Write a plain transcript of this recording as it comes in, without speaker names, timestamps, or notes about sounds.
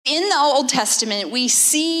Old Testament, we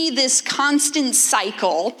see this constant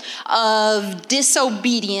cycle of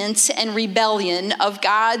disobedience and rebellion of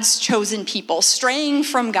God's chosen people, straying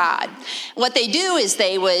from God. What they do is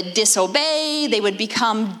they would disobey, they would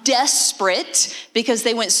become desperate because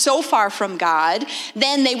they went so far from God.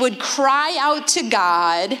 Then they would cry out to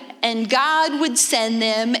God, and God would send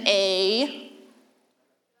them a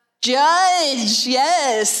judge.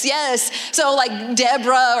 Yes. So like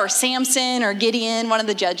Deborah or Samson or Gideon, one of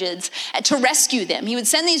the judges, to rescue them. He would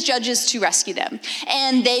send these judges to rescue them.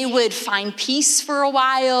 And they would find peace for a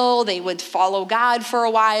while. They would follow God for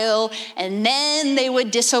a while. And then they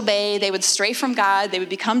would disobey. They would stray from God. They would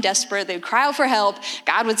become desperate. They would cry out for help.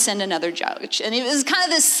 God would send another judge. And it was kind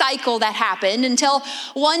of this cycle that happened until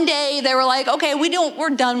one day they were like, okay, we're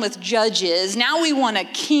done with judges. Now we want a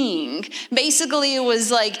king. Basically, it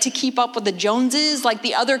was like to keep up with the Joneses, like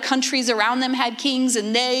the other countries around them had kings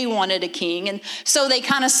and they wanted a king. And so they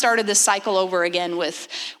kind of started this cycle over again with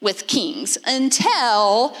kings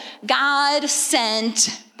until God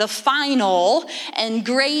sent the final and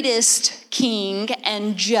greatest king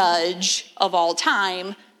and judge of all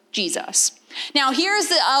time, Jesus. Now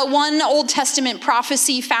here's one Old Testament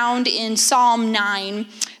prophecy found in Psalm 9,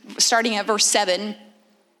 starting at verse 7.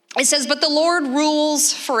 It says, "But the Lord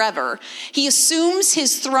rules forever. He assumes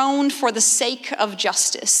his throne for the sake of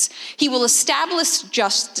justice. He will establish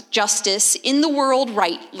justice in the world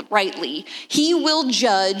rightly. He will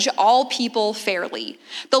judge all people fairly.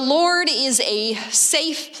 The Lord is a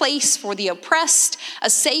safe place for the oppressed, a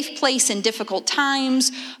safe place in difficult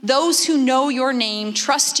times. Those who know your name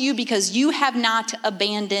trust you because you have not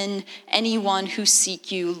abandoned anyone who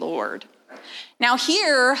seek you, Lord." Now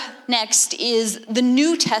here, next, is the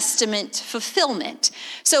New Testament fulfillment.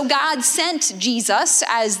 So God sent Jesus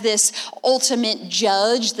as this ultimate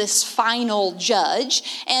judge, this final judge.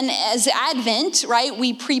 And as Advent, right,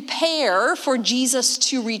 we prepare for Jesus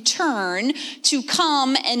to return, to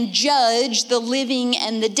come and judge the living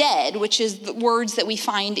and the dead, which is the words that we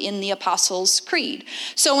find in the Apostles' Creed.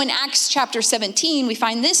 So in Acts chapter 17, we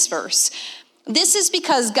find this verse. "This is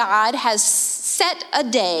because God has set a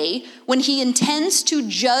day when he intends to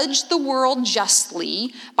judge the world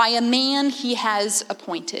justly by a man he has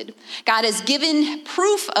appointed. God has given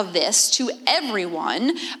proof of this to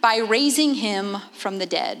everyone by raising him from the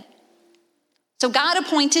dead." So God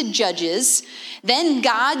appointed judges, then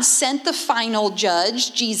God sent the final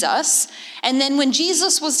judge, Jesus, and then when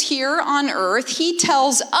Jesus was here on earth, he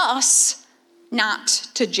tells us not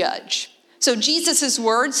to judge. So Jesus'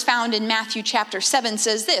 words found in Matthew chapter 7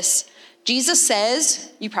 says this. Jesus says,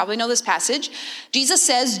 you probably know this passage, Jesus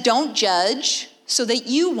says, "Don't judge so that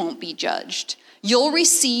you won't be judged. You'll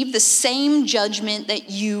receive the same judgment that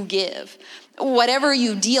you give. Whatever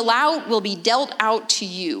you deal out will be dealt out to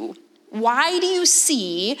you. Why do you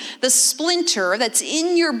see the splinter that's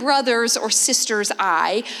in your brother's or sister's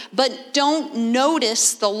eye, but don't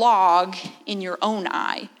notice the log in your own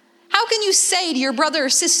eye? How can you say to your brother or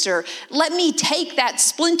sister, 'Let me take that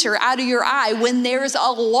splinter out of your eye,' when there's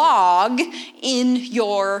a log in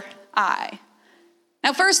your eye?"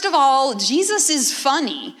 Now, first of all, Jesus is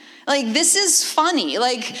funny. Like, this is funny.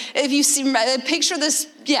 Like, if you see, picture this,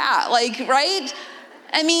 right?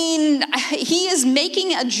 I mean, he is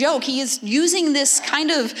making a joke. He is using this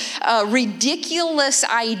kind of ridiculous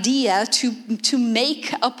idea to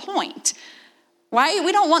make a point. Right?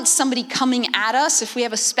 We don't want somebody coming at us if we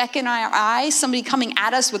have a speck in our eye, somebody coming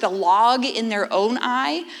at us with a log in their own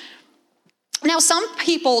eye. Now, some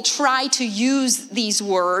people try to use these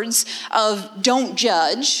words of "don't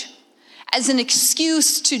judge" as an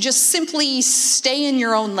excuse to just simply stay in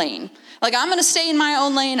your own lane. Like, I'm going to stay in my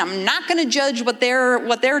own lane. I'm not going to judge what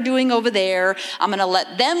they're doing over there. I'm going to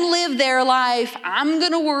let them live their life. I'm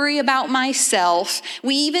going to worry about myself.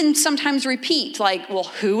 We even sometimes repeat, like, well,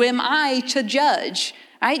 who am I to judge?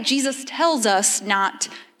 Right? Jesus tells us not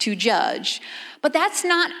to judge. But that's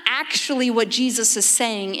not actually what Jesus is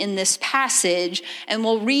saying in this passage, and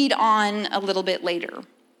we'll read on a little bit later.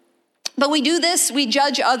 But we do this, we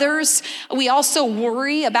judge others. We also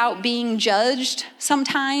worry about being judged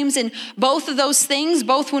sometimes. And both of those things,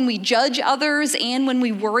 both when we judge others and when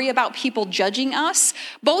we worry about people judging us,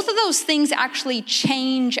 both of those things actually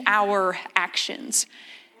change our actions.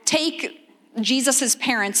 Take Jesus'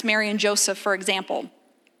 parents, Mary and Joseph, for example.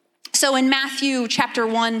 So in Matthew chapter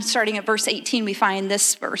 1, starting at verse 18, we find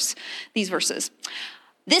these verses.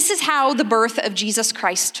 "This is how the birth of Jesus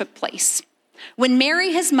Christ took place. When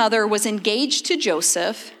Mary, his mother, was engaged to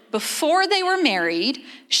Joseph, before they were married,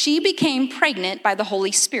 she became pregnant by the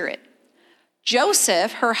Holy Spirit.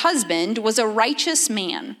 Joseph, her husband, was a righteous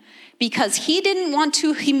man, because he didn't want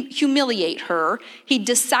to humiliate her, he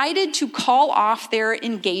decided to call off their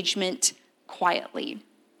engagement quietly.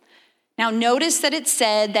 Now, notice that it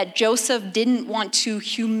said that Joseph didn't want to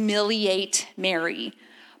humiliate Mary.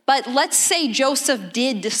 But let's say Joseph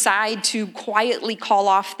did decide to quietly call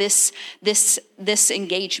off this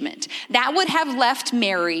engagement. That would have left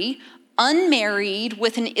Mary unmarried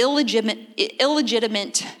with an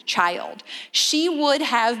illegitimate child. She would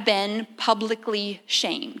have been publicly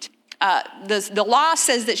shamed. The law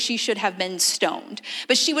says that she should have been stoned,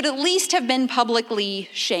 but she would at least have been publicly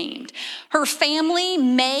shamed. Her family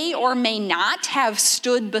may or may not have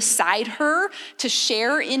stood beside her to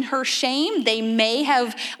share in her shame. They may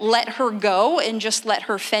have let her go and just let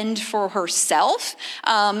her fend for herself.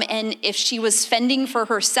 And if she was fending for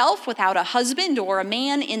herself without a husband or a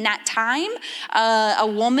man in that time, a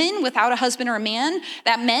woman without a husband or a man,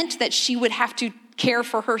 that meant that she would have to care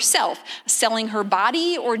for herself, selling her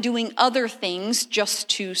body or doing other things just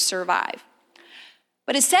to survive.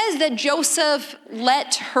 But it says that Joseph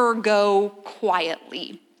let her go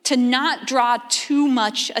quietly to not draw too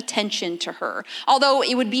much attention to her. Although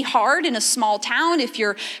it would be hard in a small town if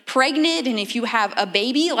you're pregnant and if you have a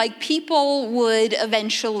baby, like people would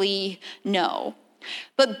eventually know.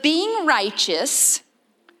 But being righteous,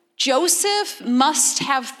 Joseph must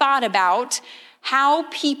have thought about how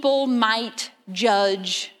people might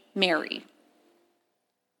judge Mary.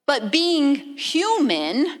 But being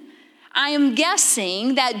human, I am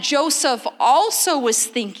guessing that Joseph also was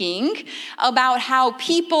thinking about how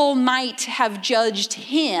people might have judged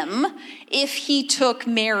him if he took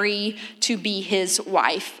Mary to be his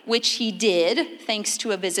wife, which he did, thanks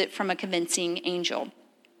to a visit from a convincing angel.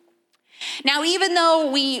 Now, even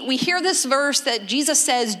though we hear this verse that Jesus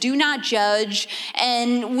says, do not judge,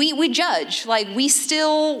 and we judge, like we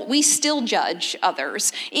still judge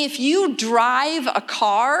others. If you drive a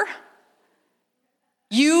car,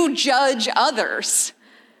 you judge others.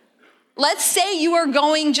 Let's say you are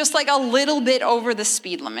going just like a little bit over the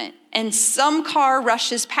speed limit and some car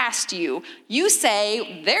rushes past you. You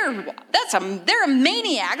say, they're a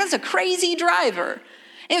maniac, that's a crazy driver.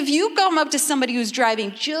 If you come up to somebody who's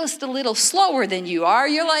driving just a little slower than you are,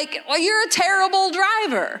 you're like, well, you're a terrible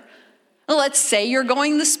driver. Let's say you're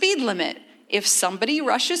going the speed limit. If somebody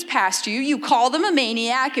rushes past you, you call them a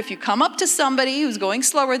maniac. If you come up to somebody who's going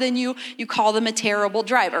slower than you, you call them a terrible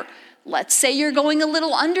driver. Let's say you're going a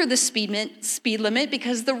little under the speed limit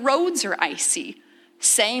because the roads are icy.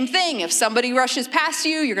 Same thing. If somebody rushes past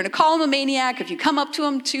you, you're going to call them a maniac. If you come up to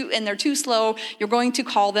them and they're too slow, you're going to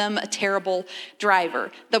call them a terrible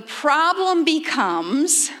driver. The problem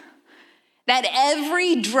becomes that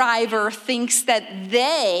every driver thinks that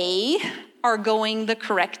they are going the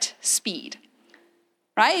correct speed.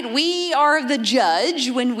 Right? We are the judge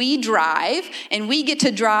when we drive, and we get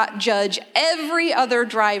to judge every other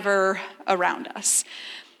driver around us.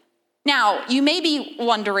 Now, you may be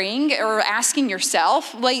wondering or asking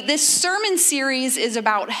yourself, like, this sermon series is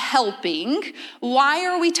about helping. Why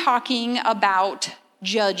are we talking about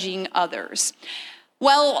judging others?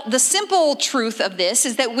 Well, the simple truth of this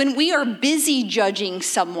is that when we are busy judging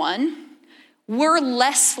someone, we're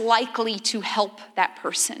less likely to help that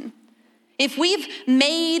person. If we've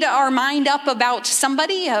made our mind up about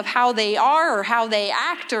somebody, of how they are or how they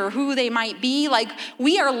act or who they might be, like,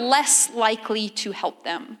 we are less likely to help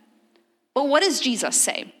them. But what does Jesus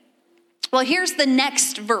say? Well, here's the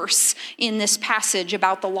next verse in this passage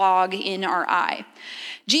about the log in our eye.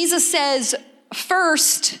 Jesus says,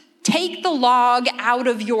 first, take the log out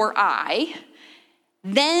of your eye,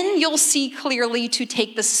 then you'll see clearly to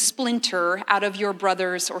take the splinter out of your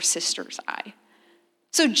brother's or sister's eye.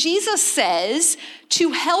 So Jesus says,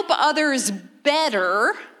 to help others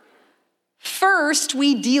better, first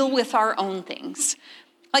we deal with our own things.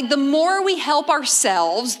 Like, the more we help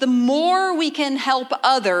ourselves, the more we can help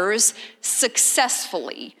others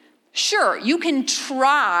successfully. Sure, you can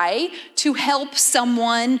try to help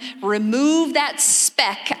someone remove that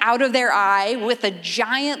speck out of their eye with a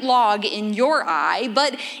giant log in your eye,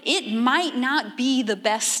 but it might not be the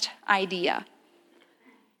best idea.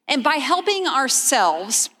 And by helping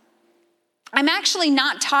ourselves, I'm actually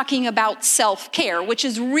not talking about self-care, which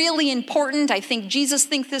is really important. I think Jesus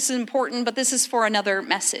thinks this is important, but this is for another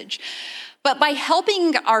message. But by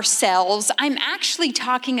helping ourselves, I'm actually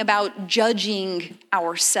talking about judging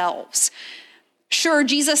ourselves. Sure,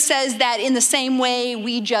 Jesus says that in the same way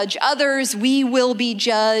we judge others, we will be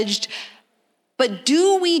judged. But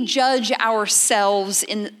do we judge ourselves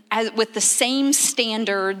with the same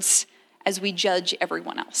standards as we judge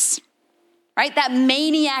everyone else? right? That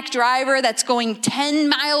maniac driver that's going 10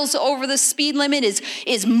 miles over the speed limit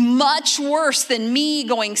is much worse than me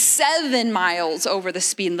going 7 miles over the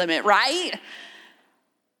speed limit, right?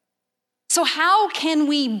 So how can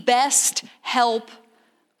we best help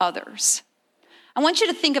others? I want you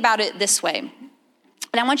to think about it this way,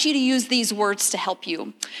 and I want you to use these words to help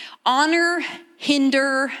you. Honor,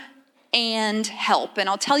 hinder, and help. And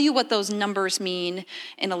I'll tell you what those numbers mean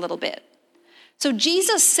in a little bit. So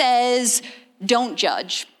Jesus says, don't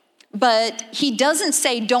judge. But he doesn't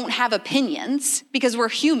say don't have opinions, because we're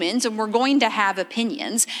humans and we're going to have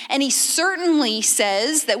opinions. And he certainly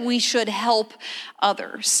says that we should help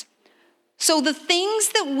others. So the things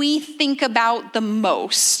that we think about the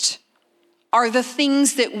most are the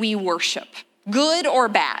things that we worship, good or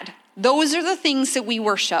bad. Those are the things that we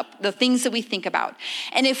worship, the things that we think about.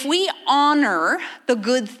 And if we honor the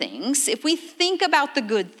good things, if we think about the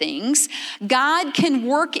good things, God can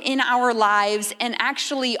work in our lives and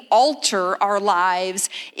actually alter our lives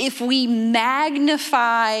if we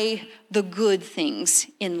magnify the good things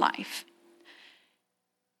in life.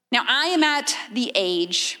 Now, I am at the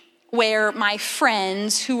age where my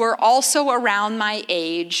friends who are also around my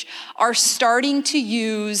age are starting to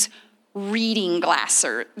use reading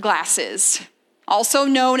glasses, also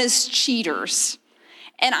known as cheaters.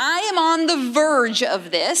 And I am on the verge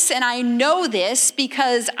of this, and I know this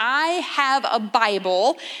because I have a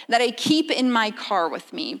Bible that I keep in my car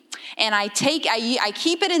with me. And I keep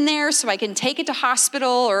it in there so I can take it to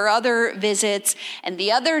hospital or other visits. And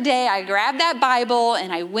the other day I grabbed that Bible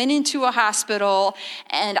and I went into a hospital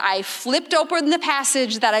and I flipped open the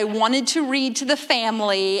passage that I wanted to read to the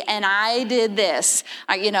family, and I did this.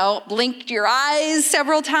 I blinked your eyes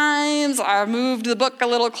several times. I moved the book a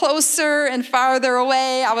little closer and farther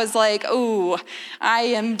away. I was like, oh, I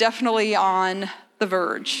am definitely on the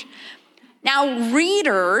verge. Now,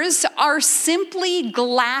 readers are simply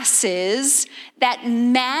glasses that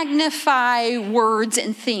magnify words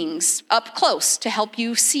and things up close to help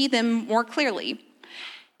you see them more clearly.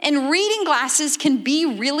 And reading glasses can be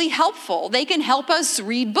really helpful. They can help us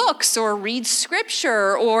read books or read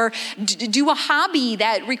scripture or do a hobby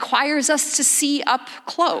that requires us to see up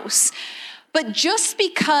close. But just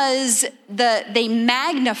because they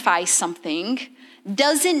magnify something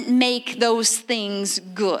doesn't make those things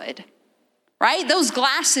good, right? Those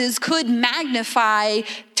glasses could magnify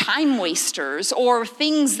time wasters or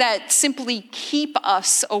things that simply keep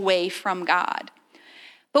us away from God.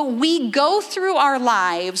 But we go through our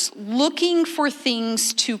lives looking for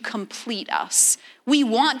things to complete us. We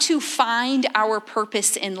want to find our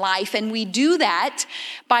purpose in life, and we do that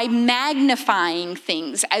by magnifying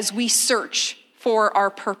things as we search for our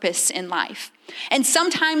purpose in life. And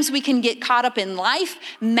sometimes we can get caught up in life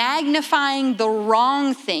magnifying the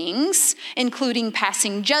wrong things, including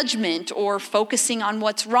passing judgment or focusing on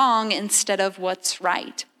what's wrong instead of what's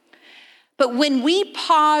right. But when we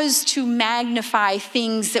pause to magnify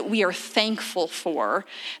things that we are thankful for,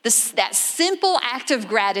 that simple act of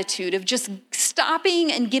gratitude, of just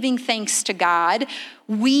stopping and giving thanks to God,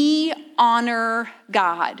 we honor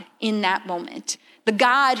God in that moment. The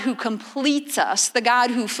God who completes us, the God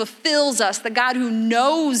who fulfills us, the God who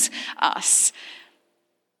knows us.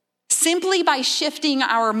 Simply by shifting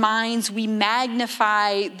our minds, we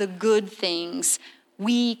magnify the good things.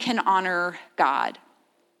 We can honor God.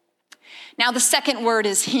 Now, the second word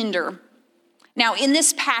is hinder. Now, in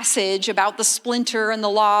this passage about the splinter and the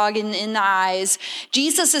log in the eyes,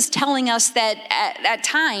 Jesus is telling us that at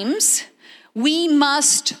times we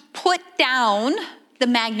must put down the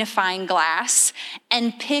magnifying glass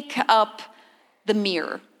and pick up the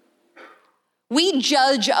mirror. We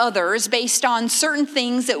judge others based on certain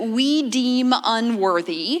things that we deem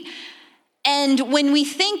unworthy. And when we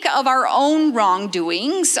think of our own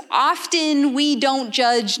wrongdoings, often we don't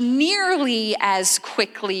judge nearly as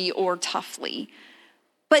quickly or toughly.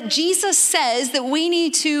 But Jesus says that we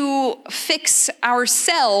need to fix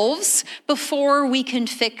ourselves before we can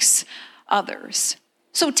fix others.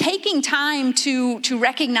 So taking time to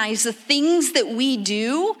recognize the things that we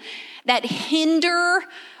do that hinder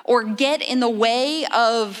or get in the way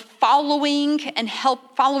of following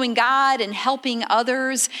God and helping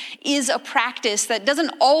others is a practice that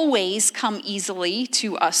doesn't always come easily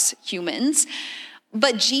to us humans.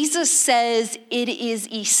 But Jesus says it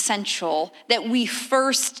is essential that we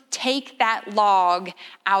first take that log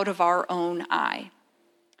out of our own eye.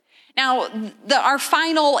 Now, our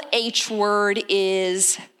final H word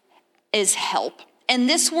is help. And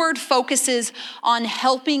this word focuses on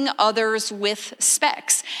helping others with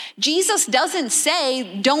Specks. Jesus doesn't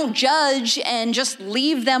say, don't judge and just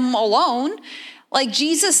leave them alone. Like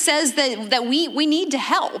Jesus says that we need to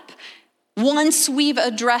help. Once we've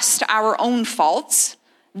addressed our own faults,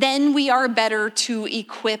 then we are better to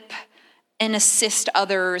equip and assist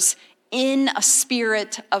others in a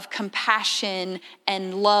spirit of compassion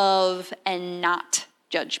and love and not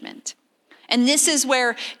judgment. And this is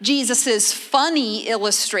where Jesus's funny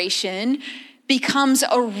illustration becomes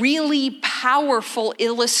a really powerful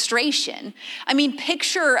illustration. I mean,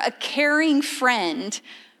 picture a caring friend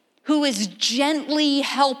who is gently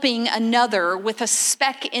helping another with a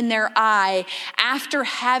speck in their eye after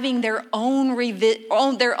having their own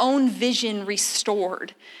vision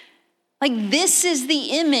restored. Like, this is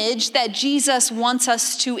the image that Jesus wants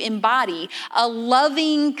us to embody, a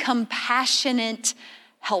loving, compassionate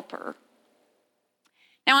helper.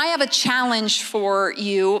 Now, I have a challenge for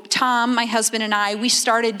you. Tom, my husband, and I, we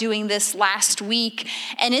started doing this last week,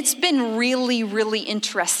 and it's been really, really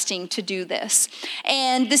interesting to do this.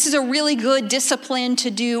 And this is a really good discipline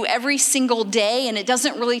to do every single day, and it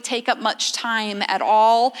doesn't really take up much time at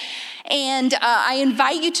all. And I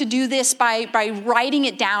invite you to do this by writing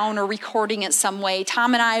it down or recording it some way.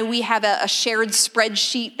 Tom and I, we have a shared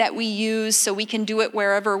spreadsheet that we use so we can do it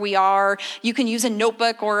wherever we are. You can use a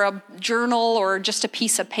notebook or a journal or just a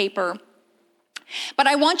piece of paper. But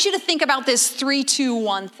I want you to think about this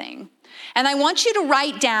 3-2-1 thing. And I want you to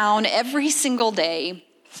write down every single day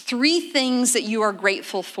 3 things that you are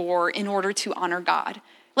grateful for in order to honor God.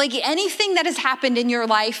 Like anything that has happened in your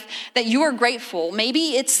life that you are grateful.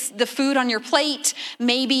 Maybe it's the food on your plate.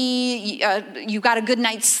 Maybe you got a good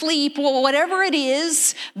night's sleep. Well, whatever it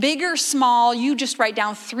is, big or small, you just write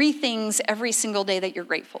down 3 things every single day that you're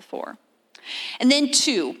grateful for. And then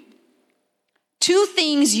 2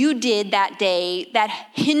 things you did that day that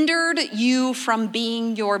hindered you from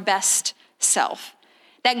being your best self,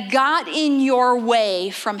 that got in your way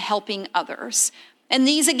from helping others. And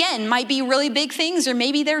these, again, might be really big things, or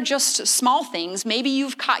maybe they're just small things. Maybe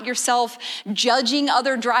you've caught yourself judging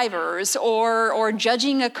other drivers or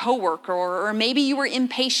judging a coworker, or maybe you were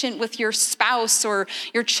impatient with your spouse or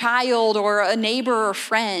your child or a neighbor or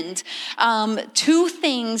friend. 2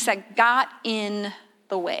 things that got in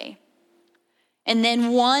the way. And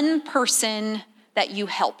then 1 person that you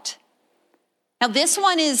helped. Now this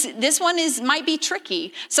one might be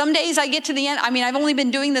tricky. Some days I get to the end, I've only been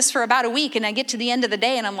doing this for about a week, and I get to the end of the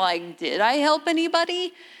day and I'm like, did I help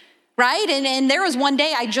anybody? Right? And there was one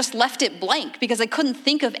day I just left it blank because I couldn't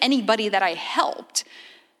think of anybody that I helped.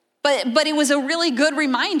 But it was a really good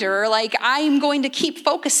reminder, like I'm going to keep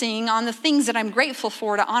focusing on the things that I'm grateful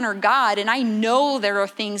for to honor God. And I know there are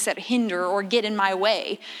things that hinder or get in my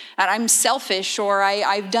way, that I'm selfish or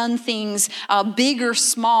I've done things big or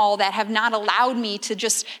small that have not allowed me to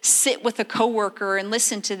just sit with a coworker and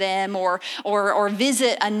listen to them or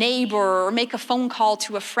visit a neighbor or make a phone call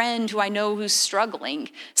to a friend who I know who's struggling,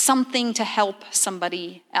 something to help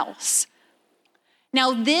somebody else.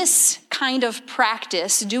 Now, this kind of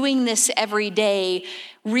practice, doing this every day,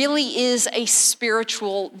 really is a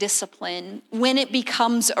spiritual discipline when it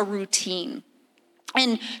becomes a routine.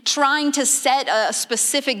 And trying to set a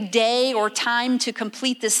specific day or time to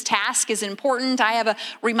complete this task is important. I have a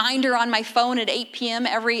reminder on my phone at 8 p.m.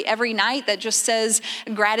 every night that just says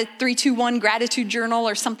 3-2-1 gratitude journal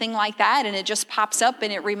or something like that. And it just pops up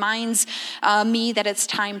and it reminds me that it's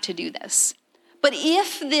time to do this. But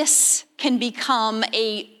if this can become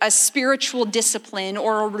a spiritual discipline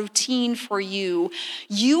or a routine for you,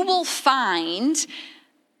 you will find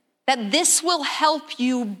that this will help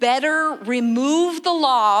you better remove the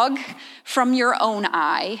log from your own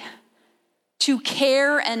eye to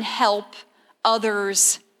care and help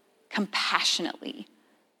others compassionately.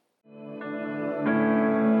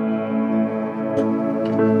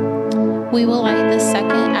 We will light the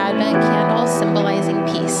second Advent candle symbolizing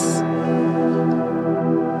peace.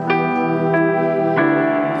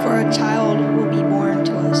 For a child will be born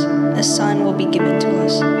to us, a son will be given to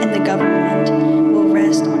us, and the government will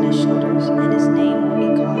rest on his shoulders, and his name will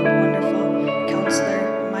be called Wonderful,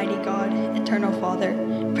 Counselor, Mighty God, Eternal Father,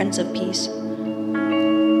 Prince of Peace.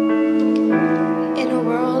 In a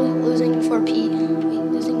world losing for peace,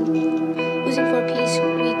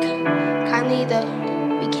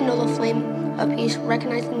 we kindle the flame of peace,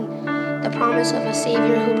 recognizing the promise of a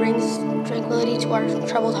Savior who brings tranquility to our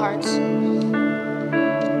troubled hearts.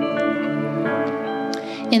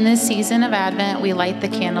 In this season of Advent, we light the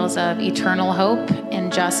candles of eternal hope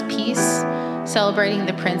and just peace, celebrating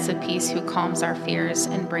the Prince of Peace who calms our fears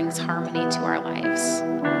and brings harmony to our lives.